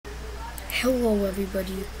Hello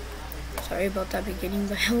everybody. Sorry about that beginning,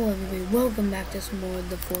 but hello everybody. Welcome back to some more of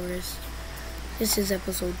The Forest. This is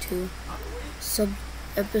episode 2.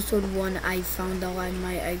 Episode 1, I found out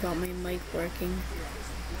I got my mic working.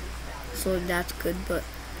 So that's good, but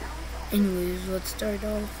anyways, let's start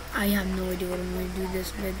off. I have no idea what I'm going to do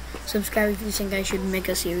this with. Subscribe if you think I should make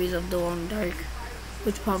a series of The Long Dark,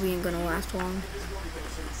 which probably ain't gonna last long.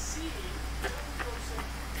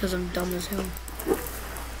 Because I'm dumb as hell.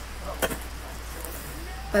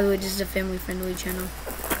 By the way, this is a family-friendly channel.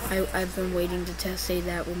 I've been waiting to say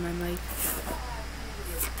that with my mic.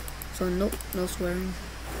 So nope, no swearing.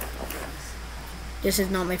 This is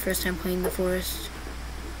not my first time playing The Forest.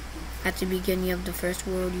 At the beginning of the first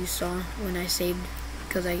world you saw when I saved,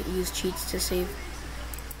 because I used cheats to save.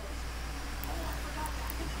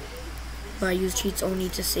 But I use cheats only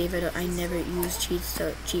to save it. I never use cheats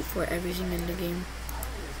to cheat for everything in the game.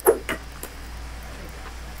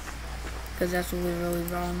 Because that's literally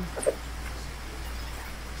wrong.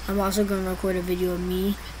 I'm also going to record a video of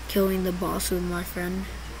me killing the boss with my friend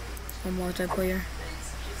on multiplayer.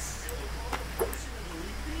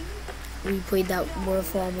 We played that world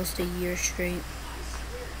for almost a year straight.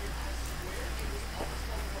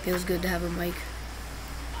 Feels good to have a mic.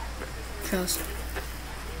 Trust.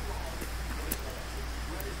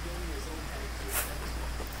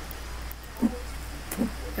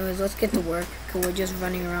 Anyways, let's get to work, because we're just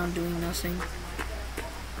running around doing nothing.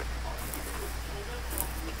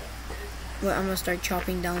 Well, I'm going to start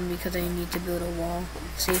chopping down because I need to build a wall.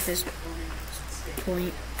 Safest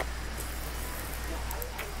point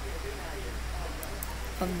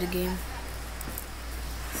of the game.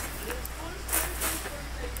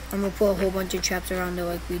 I'm going to put a whole bunch of traps around it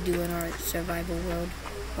like we do in our survival world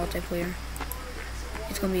multiplayer.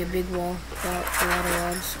 It's going to be a big wall, a lot of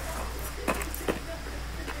logs.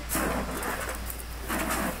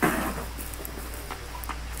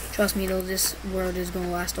 Trust me though, this world is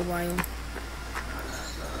gonna last a while.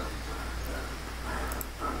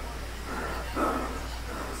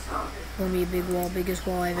 Gonna be a big wall, biggest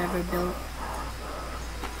wall I've ever built.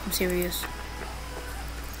 I'm serious.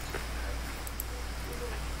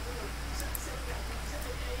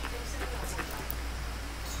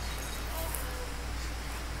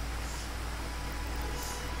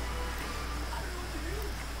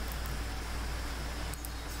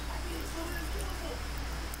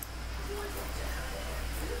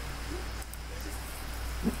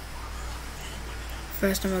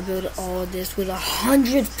 First, I'm gonna build all of this with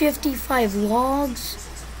 155 logs.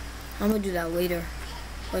 I'm gonna do that later,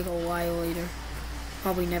 like a while later.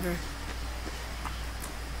 Probably never.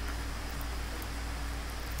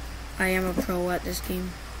 I am a pro at this game.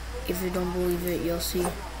 If you don't believe it, you'll see.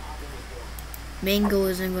 Mango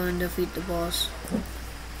isn't gonna defeat the boss.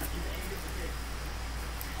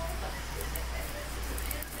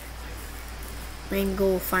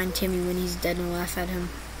 Mango will find Timmy when he's dead and laugh at him.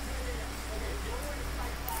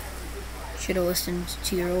 Should have listened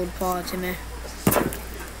to your old paw, Timmy.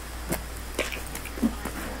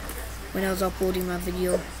 When I was uploading my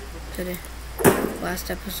video to the last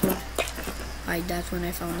episode, that's when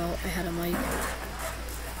I found out I had a mic.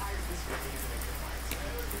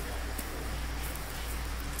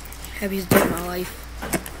 Happiest day of my life.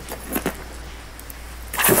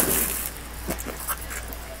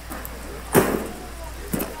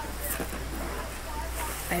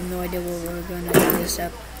 I have no idea what we're gonna do this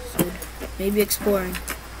episode. Maybe exploring.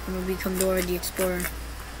 I'm gonna become Dora the Explorer.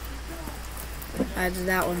 Either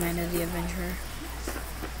that or Mana the Adventurer.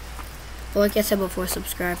 But like I said before,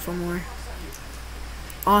 subscribe for more.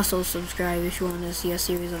 Also subscribe if you want to see a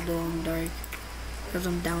series of The Long Dark, because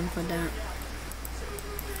I'm down for that.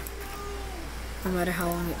 No matter how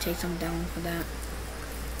long it takes, I'm down for that.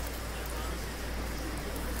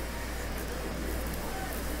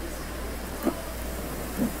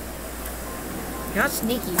 You're not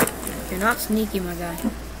sneaky. You're not sneaky, my guy.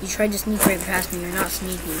 You tried to sneak right past me. You're not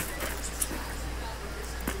sneaky.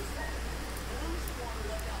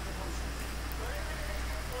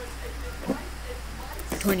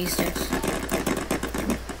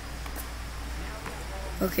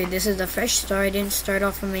 $26. Okay, this is a fresh start. I didn't start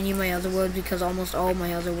off from any of my other worlds because almost all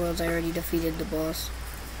my other worlds I already defeated the boss.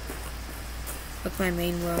 Look, my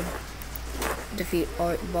main world.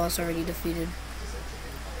 Boss already defeated.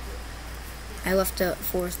 I left the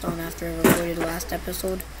forest on after I recorded the last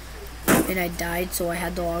episode, and I died, so I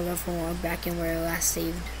had to log off and log back in where I last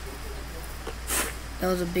saved. That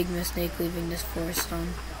was a big mistake leaving this forest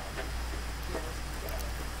on.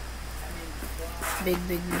 Big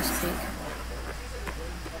mistake.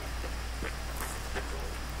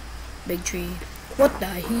 Big tree. What the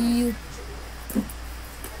hell?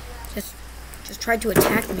 Just just tried to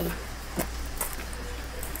attack me.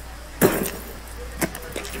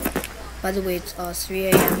 By the way, it's 3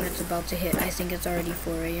 a.m. It's about to hit. I think it's already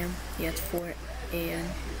 4 a.m. Yeah, it's 4 a.m.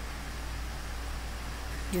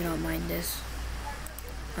 Do not mind this.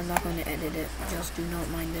 I'm not going to edit it. Just do not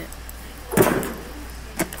mind it.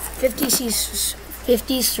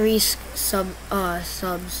 53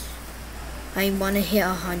 subs. I want to hit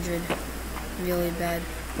 100 really bad.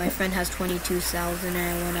 My friend has 22,000 and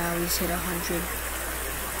I want to at least hit 100.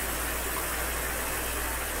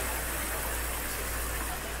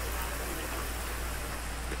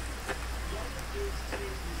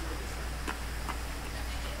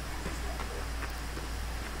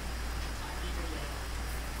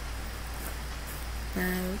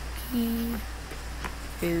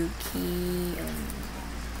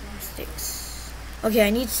 Sticks. Okay, I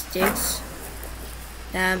need sticks.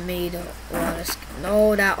 That made a lot of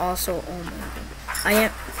no, that also, oh my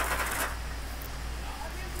god.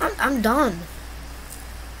 I'm done.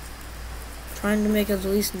 Trying to make as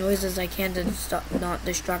least noise as I can to not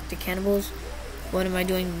distract the cannibals. What am I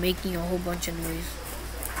doing? Making a whole bunch of noise.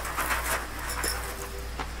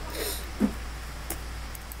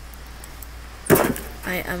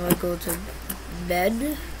 I'm gonna go to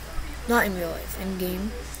bed. Not in real life, in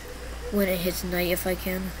game. When it hits night if I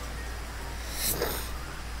can.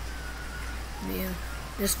 Yeah.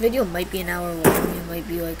 This video might be an hour long. It might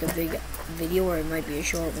be like a big video or it might be a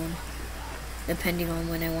short one. Depending on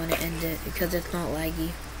when I want to end it. Because it's not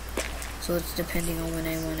laggy. So it's depending on when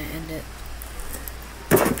I want to end it.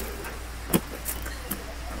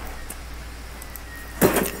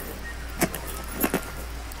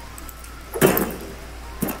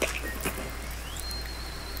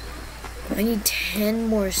 I need 10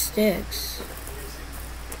 more sticks.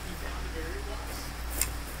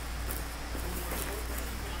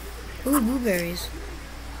 Ooh, blueberries.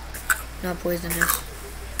 Not poisonous.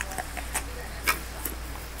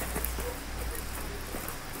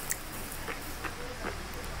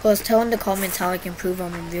 Plus, tell in the comments how I can prove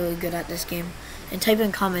I'm really good at this game. And type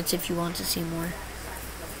in comments if you want to see more.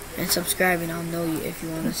 And subscribe and I'll know you if you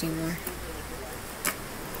want to see more.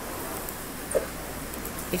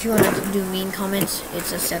 If you want to do mean comments,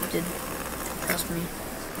 it's accepted. Trust me.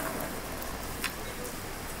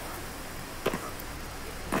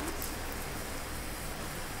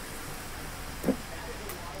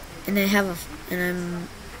 And I have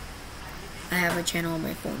a channel on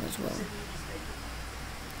my phone as well.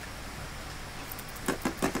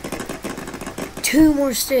 2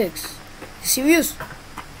 more sticks. You serious?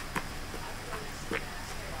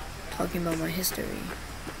 Talking about my history.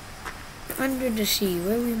 Under the sea,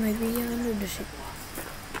 where we might be under the sea.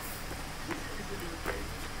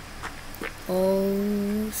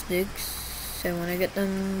 Oh, sticks. I want to get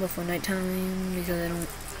them before nighttime because I don't.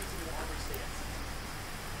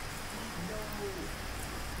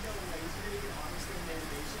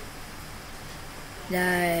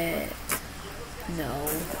 That no.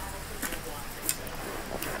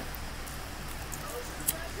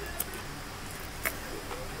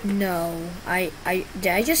 No, did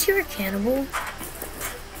I just hear a cannibal?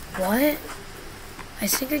 What? I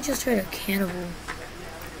think I just heard a cannibal.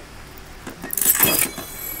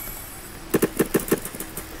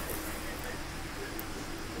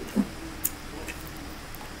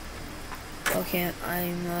 Okay,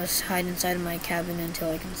 I must hide inside of my cabin until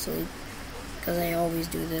I can sleep. Because I always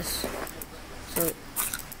do this. So,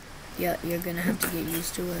 yeah, you're gonna have to get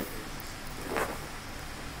used to it.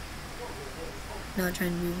 Not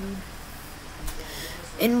trying to be rude.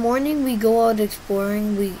 In morning, we go out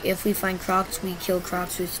exploring. If we find crocs, we kill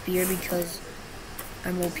crocs with spear because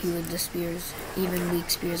I'm OP with the spears. Even weak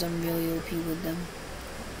spears, I'm really OP with them.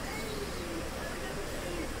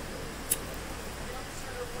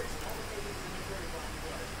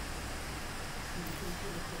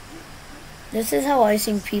 This is how I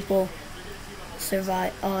think people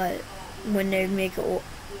survive when they make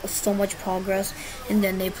so much progress, and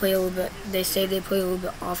then they play a little bit. They say they play a little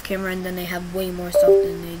bit off camera, and then they have way more stuff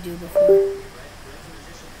than they do before.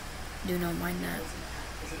 Do not mind that.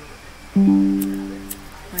 Mind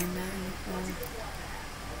that.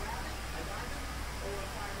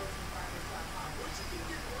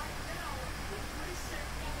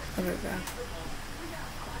 I'll be right back.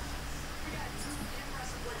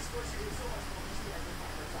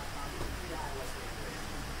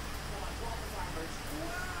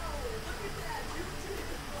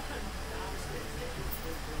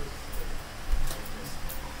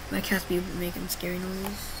 My cats be making scary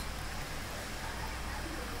noises.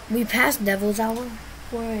 We passed Devil's Hour,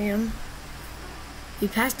 4 a.m. We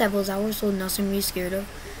passed Devil's Hour, so nothing to be scared of.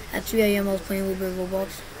 At 3 a.m. I was playing a little bit of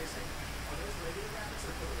Roblox.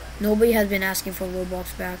 Nobody has been asking for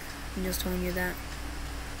Roblox back. I'm just telling you that.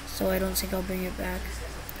 So I don't think I'll bring it back.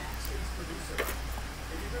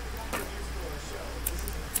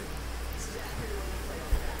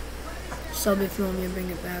 Sub if you want me to bring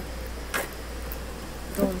it back.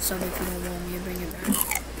 Don't sub if you don't want me to bring it back.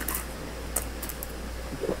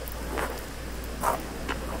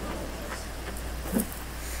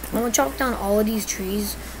 I'm gonna chop down all of these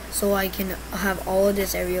trees so I can have all of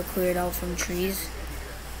this area cleared out from trees.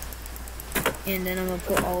 And then I'm gonna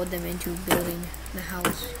put all of them into building the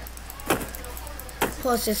house.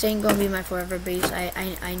 Plus, this ain't gonna be my forever base.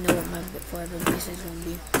 I know what my forever base is gonna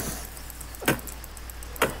be.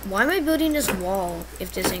 Why am I building this wall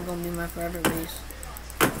if this ain't gonna be my forever base?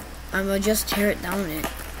 I'm gonna just tear it down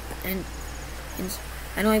and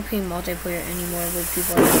I don't like playing multiplayer anymore with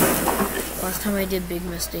people. Last time I did big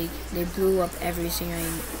mistake. They blew up everything I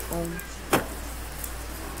own.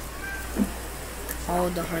 All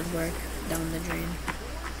of the hard work down the drain.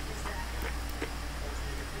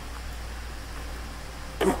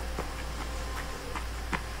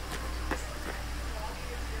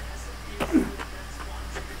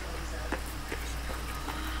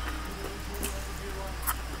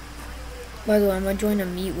 By the way, I'm gonna join a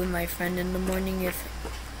meet with my friend in the morning if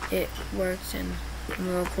it works, and I'm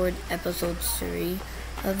gonna record episode 3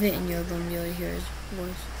 of it, and you're gonna be able to hear his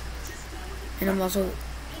voice. And I'm also,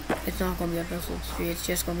 it's not gonna be episode 3, it's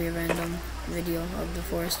just gonna be a random video of the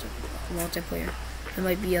forest multiplayer. It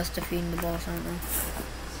might be us defeating the boss, I don't know.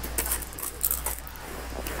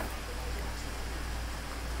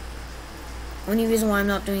 Only reason why I'm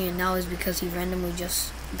not doing it now is because he randomly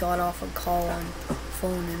just got off a call on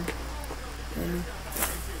phone and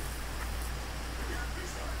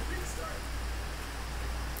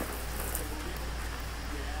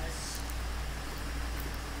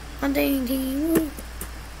hunting team.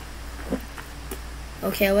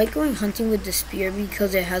 Okay, I like going hunting with the spear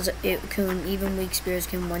because even weak spears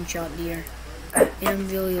can one-shot deer. And I'm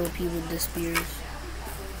really OP with the spears.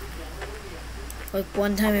 Like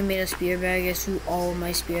one time I made a spear bag, I threw all of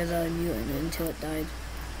my spears out of mutant until it died.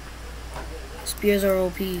 Spears are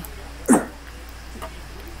OP.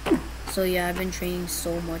 So yeah, I've been training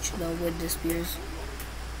so much though with the spears.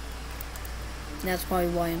 That's probably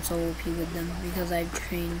why I'm so OP with them, because I've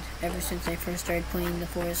trained ever since I first started playing the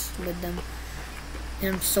forest with them.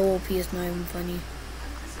 And I'm so OP, it's not even funny.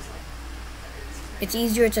 It's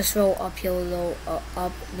easier to throw uphill though,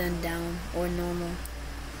 up than down, or normal.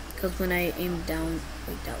 Because when I aim down,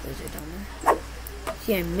 wait, that lizard down there.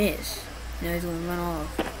 See, I miss. Now he's gonna run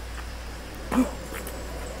off.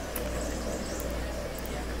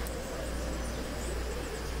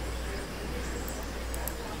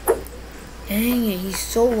 Dang it, he's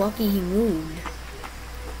so lucky he moved.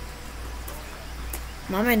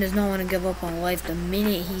 My man does not want to give up on life the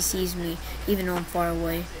minute he sees me, even though I'm far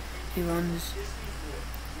away. He runs.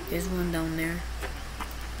 There's one down there.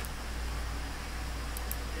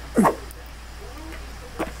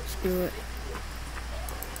 Screw it.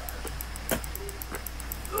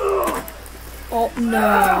 Oh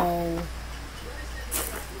no.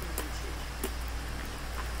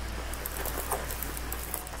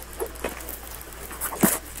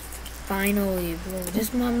 Finally, bro.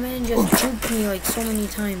 This my man just juked me like so many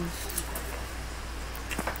times.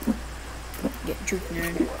 Get juked,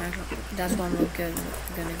 nerd. That's what I'm gonna get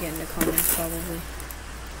in the comments probably.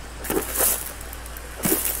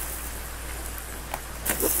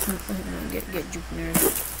 Get juked,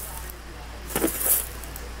 nerd.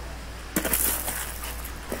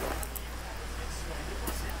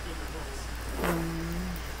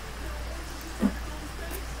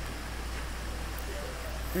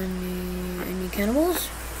 Any cannibals?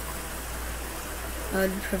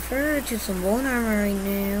 I'd prefer to some bone armor right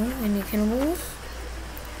now. Any cannibals?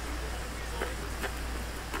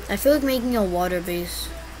 I feel like making a water base.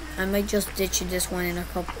 I might just ditch this one in a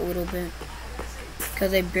little bit.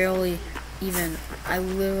 Because I literally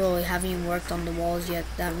haven't even worked on the walls yet.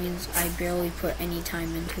 That means I barely put any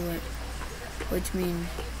time into it. Which means,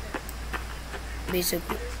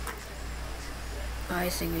 basically, I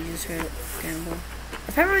think I just heard cannibal.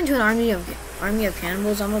 If I run into an army of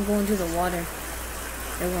cannibals, I'm gonna go into the water.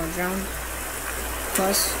 They're gonna drown.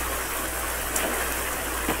 Plus,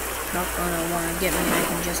 not gonna wanna get me. I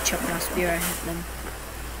can just chuck my spear and hit them.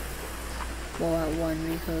 Well, at one,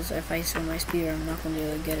 because if I throw my spear, I'm not gonna be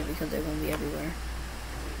able to get it because they're gonna be everywhere.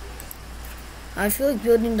 I feel like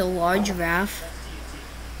building the large raft,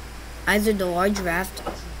 either the large raft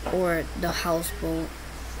or the houseboat.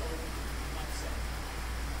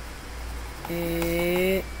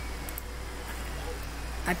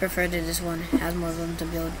 I prefer that this one has more room to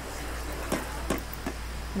build.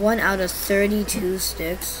 1 out of 32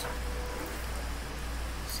 sticks.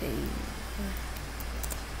 Save.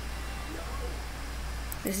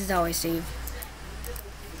 This is how I save.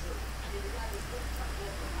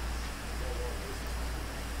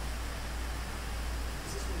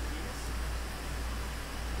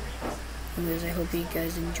 Anyways, I hope you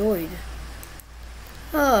guys enjoyed.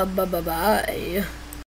 Bye-bye.